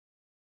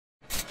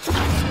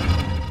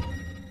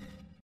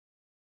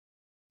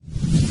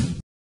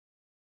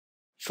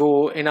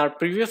So in our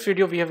previous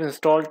video, we have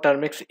installed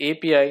Termux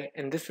API.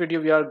 In this video,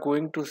 we are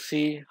going to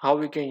see how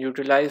we can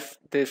utilize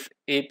this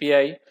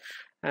API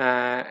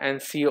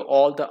and see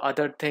all the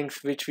other things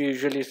which we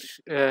usually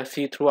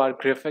see through our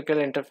graphical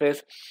interface,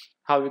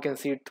 how we can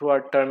see it through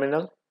our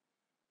terminal.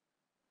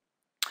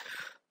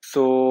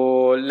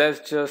 So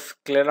let's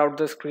just clear out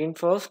the screen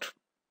first.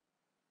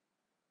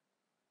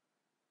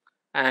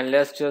 And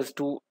let's just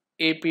do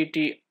apt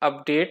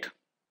update.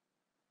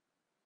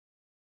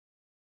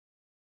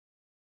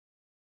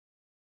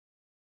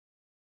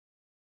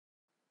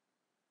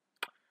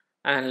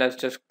 And let's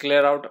just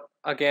clear out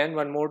again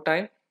one more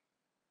time.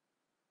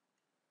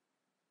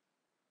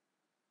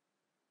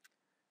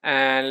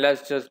 And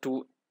let's just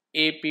do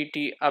apt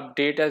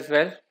update as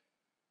well.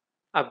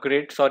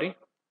 Upgrade, sorry.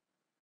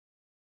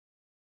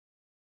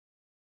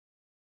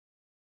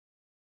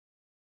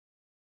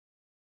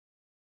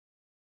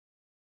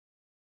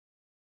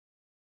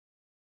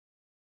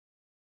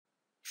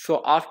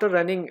 So after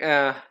running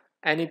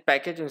any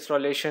package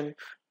installation,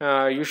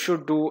 you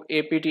should do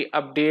apt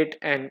update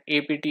and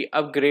apt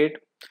upgrade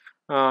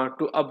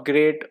to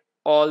upgrade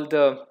all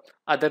the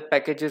other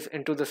packages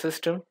into the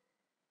system.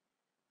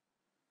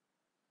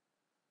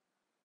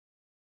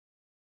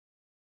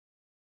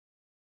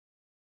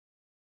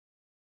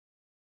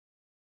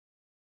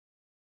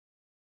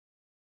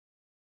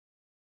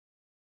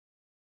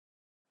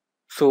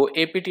 So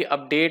apt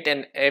update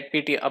and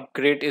apt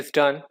upgrade is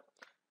done.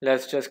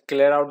 Let's just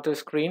clear out the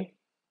screen.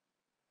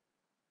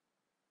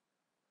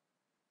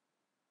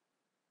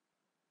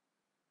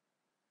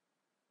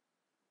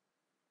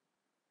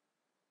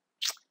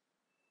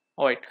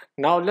 Alright,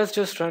 now let's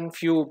just run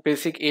few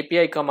basic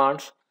API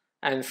commands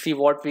and see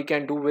what we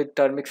can do with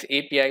Termux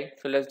API.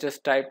 So let's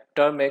just type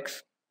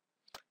Termux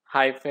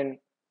hyphen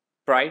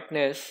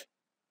brightness,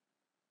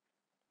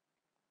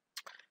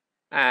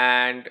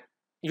 and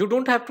you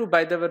don't have to,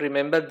 by the way,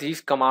 remember these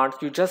commands.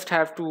 You just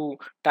have to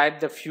type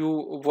the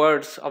few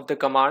words of the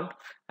command,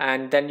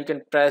 and then you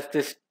can press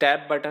this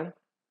tab button,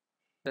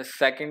 the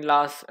second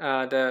last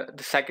the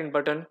second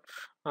button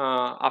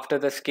after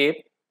the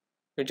escape.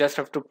 You just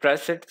have to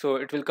press it, so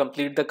it will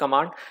complete the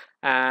command.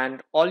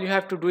 And all you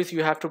have to do is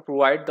you have to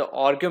provide the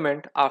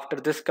argument after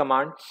this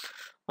command.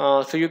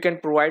 So you can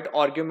provide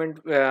argument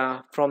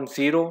from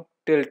 0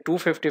 till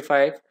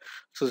 255.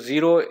 So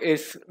 0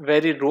 is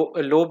very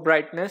low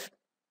brightness,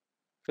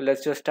 so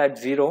let's just type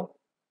 0.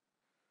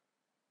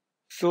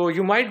 So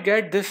you might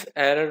get this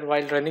error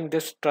while running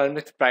this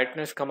Termux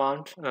brightness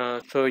command.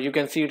 So you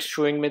can see it's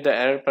showing me the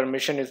error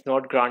permission is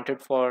not granted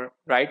for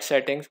right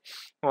settings.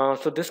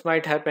 So this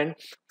might happen.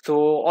 So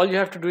all you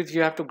have to do is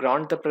you have to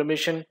grant the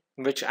permission,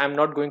 which I'm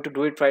not going to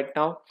do it right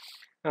now.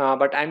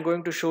 But I'm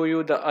going to show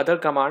you the other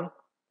command,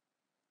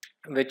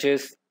 which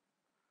is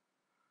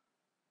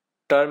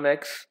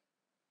Termux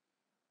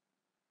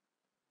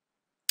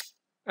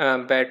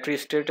battery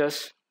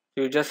status.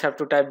 You just have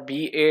to type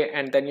BA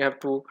and then you have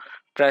to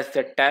press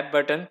the tab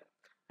button,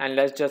 and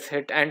let's just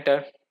hit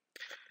enter.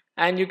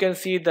 And you can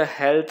see the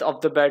health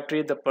of the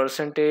battery, the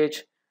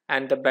percentage,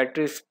 and the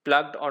battery is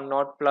plugged or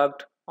not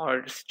plugged, or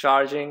it's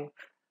charging,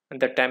 and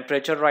the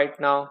temperature right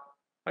now,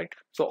 right?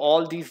 So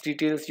all these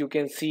details you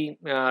can see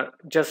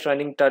just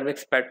running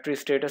Termux battery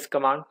status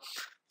command.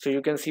 So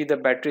you can see the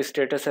battery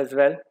status as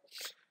well.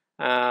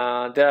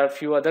 There are a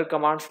few other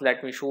commands.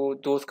 Let me show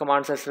those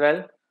commands as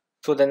well.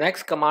 So the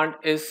next command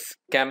is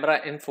camera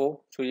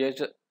info. So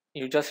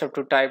you just have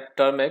to type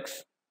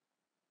Termux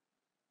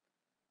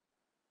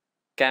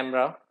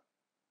camera,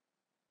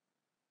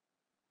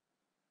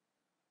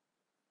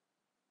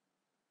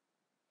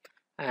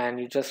 and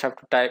you just have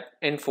to type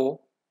info,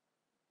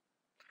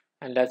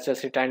 and let's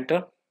just hit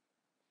enter.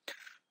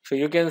 So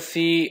you can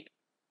see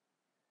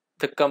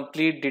the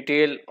complete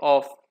detail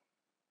of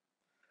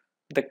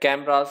the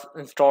cameras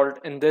installed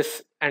in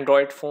this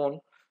Android phone.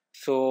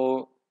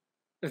 So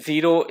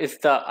 0 is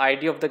the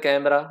ID of the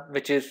camera,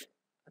 which is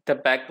the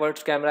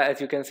backwards camera.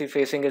 As you can see,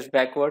 facing is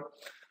backward,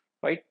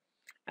 right?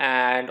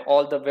 And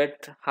all the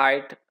width,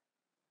 height,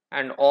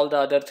 and all the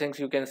other things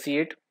you can see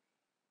it.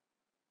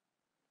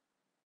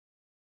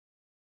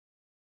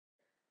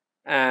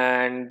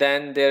 And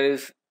then there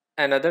is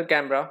another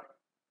camera,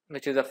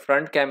 which is a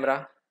front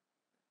camera.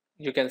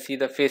 You can see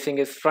the facing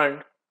is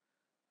front,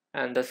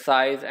 and the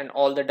size and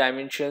all the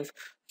dimensions.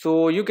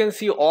 So you can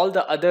see all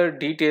the other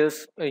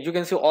details. You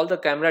can see all the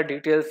camera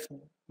details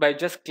by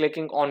just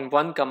clicking on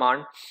one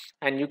command,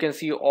 and you can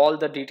see all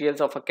the details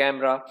of a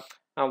camera,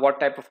 what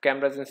type of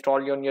camera is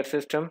installed on your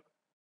system.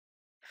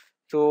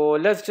 So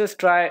let's just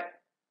try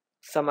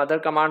some other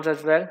commands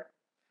as well.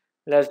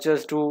 Let's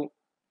just do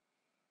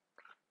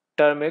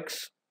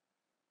Termux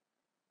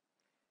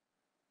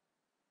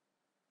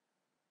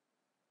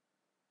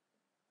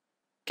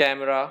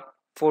camera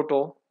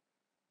photo,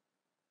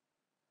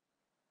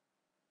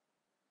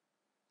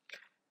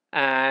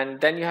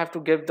 and then you have to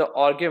give the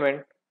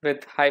argument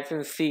with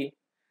 -c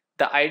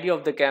the ID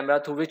of the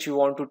camera to which you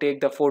want to take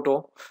the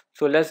photo.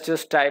 So let's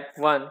just type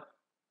 1,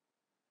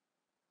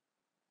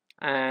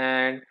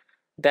 and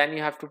then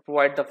you have to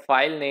provide the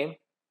file name.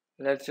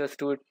 Let's just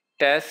do it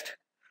test,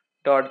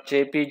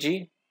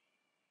 test.jpg,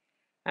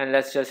 and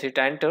let's just hit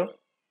enter,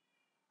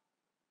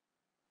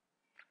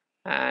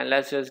 and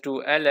let's just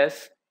do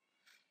ls.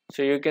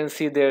 So you can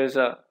see there is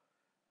a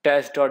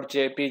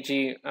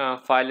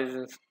test.jpg file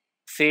is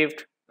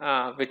saved,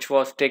 which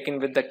was taken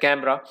with the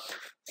camera.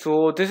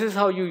 So this is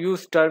how you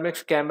use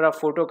Termux camera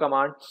photo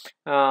command,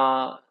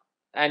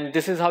 and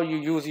this is how you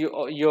use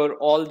your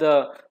all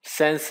the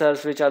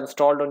sensors which are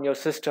installed on your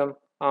system,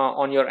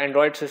 on your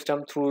Android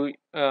system, through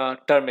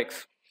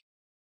Termux.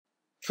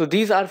 So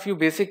these are few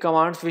basic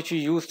commands which you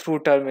use through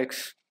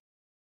Termux.